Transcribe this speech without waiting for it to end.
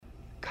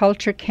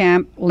Culture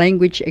Camp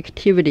Language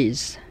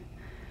Activities.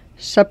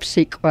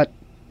 Subsequent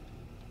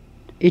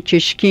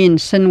Ichishkin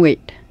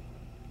Sinwit.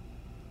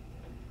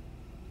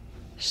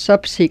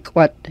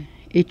 Subsequent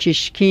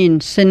Ichishkin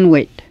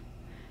Sinwit.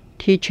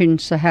 Teaching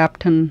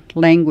Sahaptan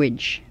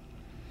language.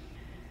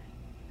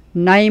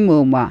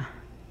 Naimuma.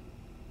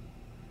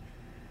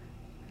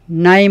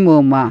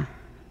 Naimuma.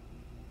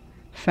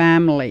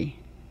 Family.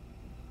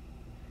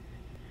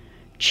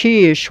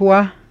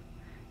 Chiishwa.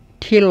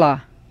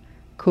 Tila.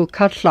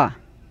 Kukatla.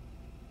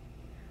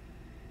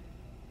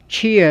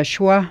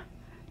 Chiishwa.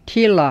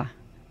 Tila.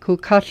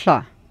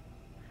 Kukatla.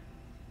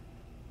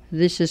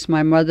 This is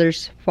my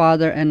mother's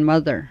father and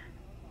mother.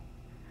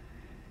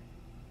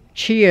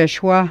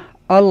 Chiishwa.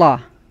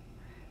 Allah.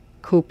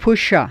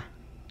 Kupusha.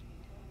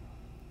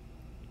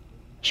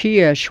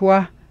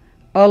 Chiishwa.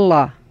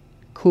 Allah.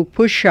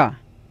 Kupusha.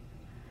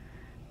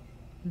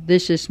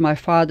 This is my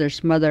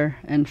father's mother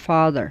and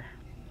father.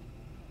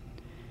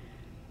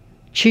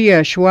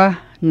 Chiishwa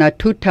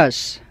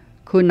natutas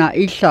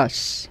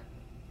kunaisas.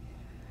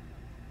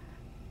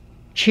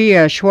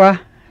 Chiishwa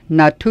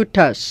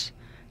natutas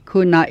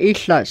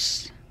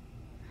kunaisas.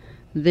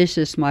 This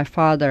is my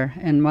father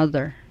and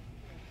mother.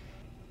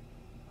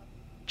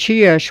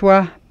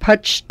 Chiishwa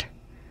pacht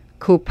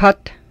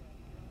kupat.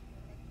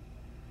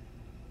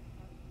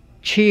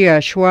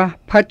 Chiishwa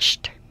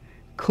pacht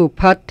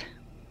kupat.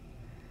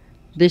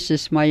 This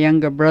is my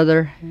younger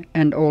brother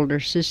and older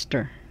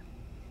sister.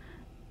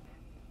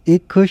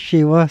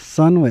 Ikushiwa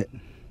Sunwit.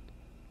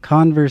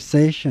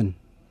 Conversation.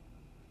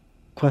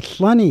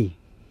 Kwaslani.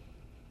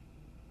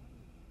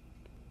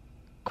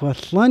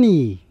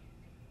 Kwaslani.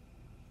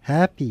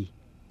 Happy.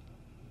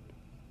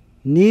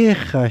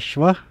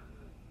 Nichashwa.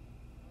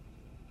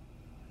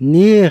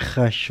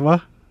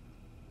 Nichashwa.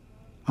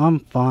 I'm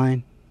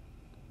fine.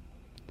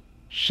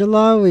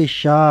 Shalawi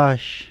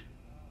shash.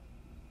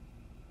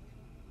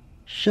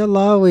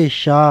 Shalawi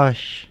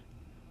shash.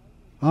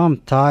 I'm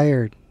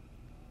tired.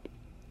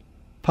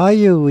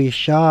 Payuwi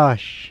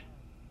shash.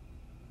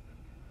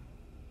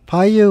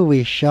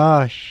 Payuwi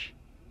shash.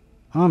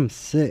 I'm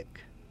sick.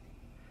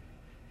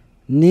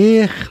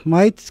 Nich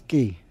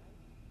maitsky.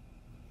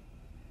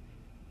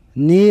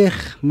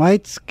 Nich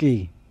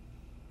maitsky.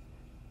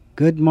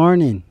 Good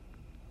morning.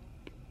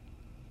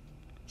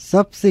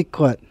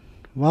 Subsequent.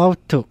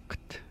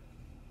 Wautukt.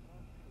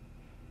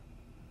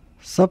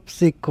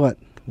 Subsequent.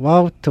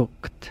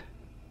 Wautukt.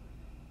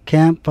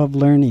 Camp of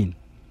Learning.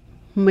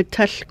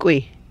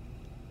 Matashkwi.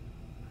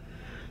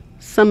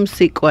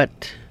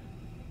 Subsequent.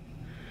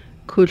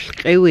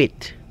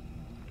 Kulkewit.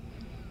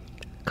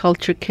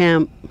 Culture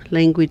Camp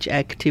Language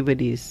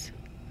Activities.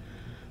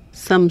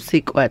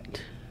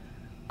 Subsequent.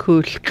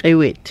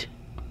 Kulkewit.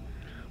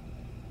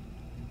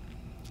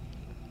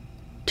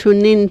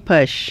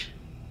 Tuninpash.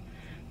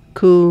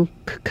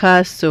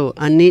 KWSO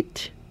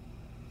anit.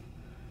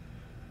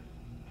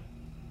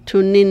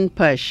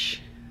 Tuninpash.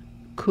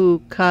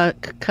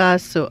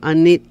 KWSO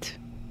anit.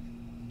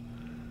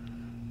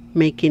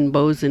 Making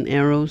bows and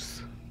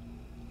arrows.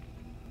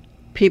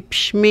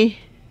 Pipshmi.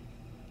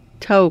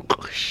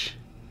 Tauksh.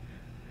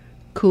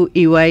 Ku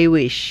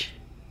iwaiwish.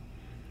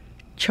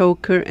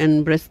 Choker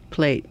and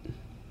breastplate.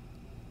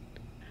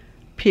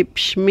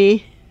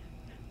 Pipshmi.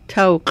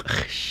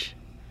 Tauksh.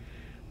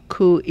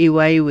 Ku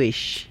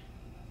iwaiwish.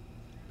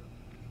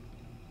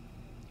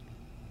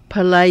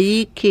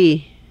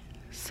 Palayiki.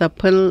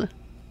 Sapil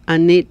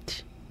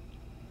anit.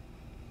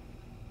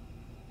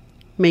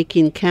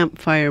 Making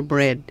campfire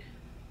bread.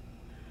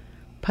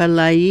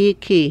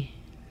 Palayiki.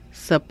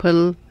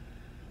 Sapil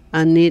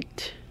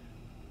anit.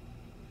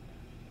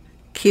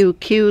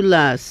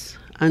 Kiukiulas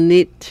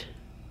anit.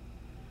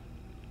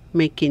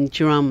 Making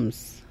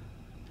drums.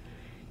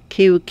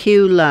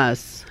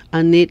 Kiukiulas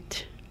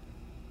anit.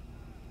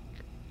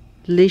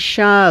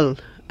 Lishal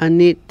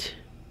anit.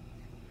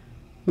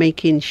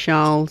 Making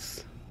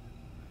shawls.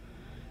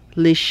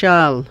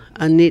 Lishal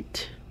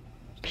anit.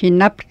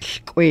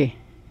 Pinaptkwe.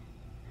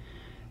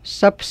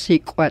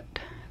 Subsequent.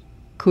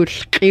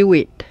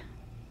 Kulkiwit.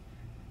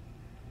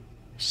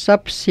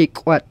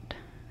 Subsequent.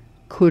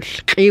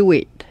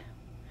 Kulkiwit.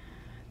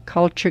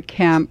 Culture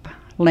Camp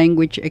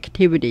Language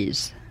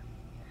Activities.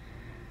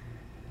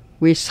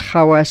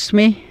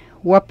 Wishawasmi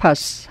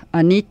wapas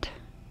anit.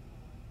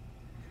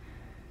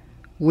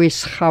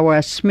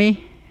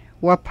 Wishawasmi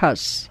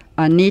wapas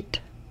anit.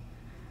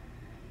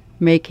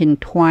 Making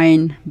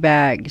twine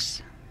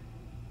bags.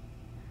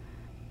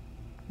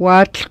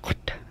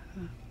 Watcht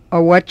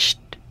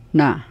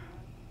awachna.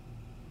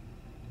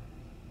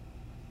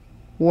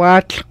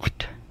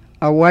 Watcht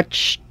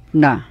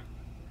awachna.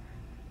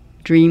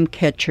 Dream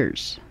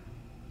catchers.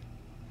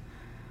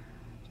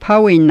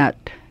 Pawinat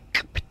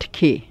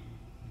kptki.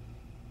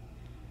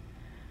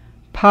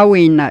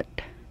 Pawinat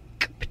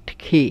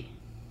kptki.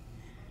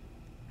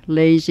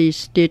 Lazy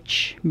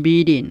stitch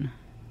beading.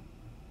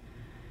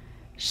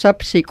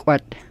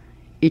 Subsequent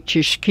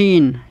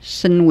Ichishkin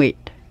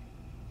Sinwit.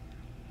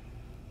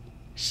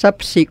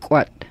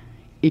 Subsequent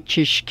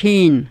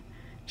Ichishkin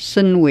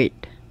Sinwit.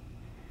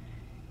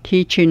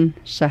 teaching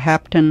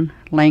Sahaptan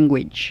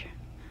language.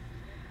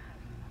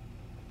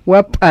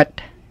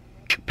 Wapat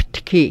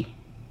kptki.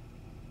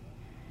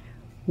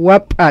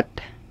 Wapat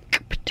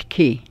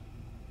kptki.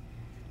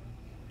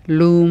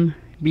 Loom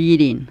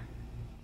beading.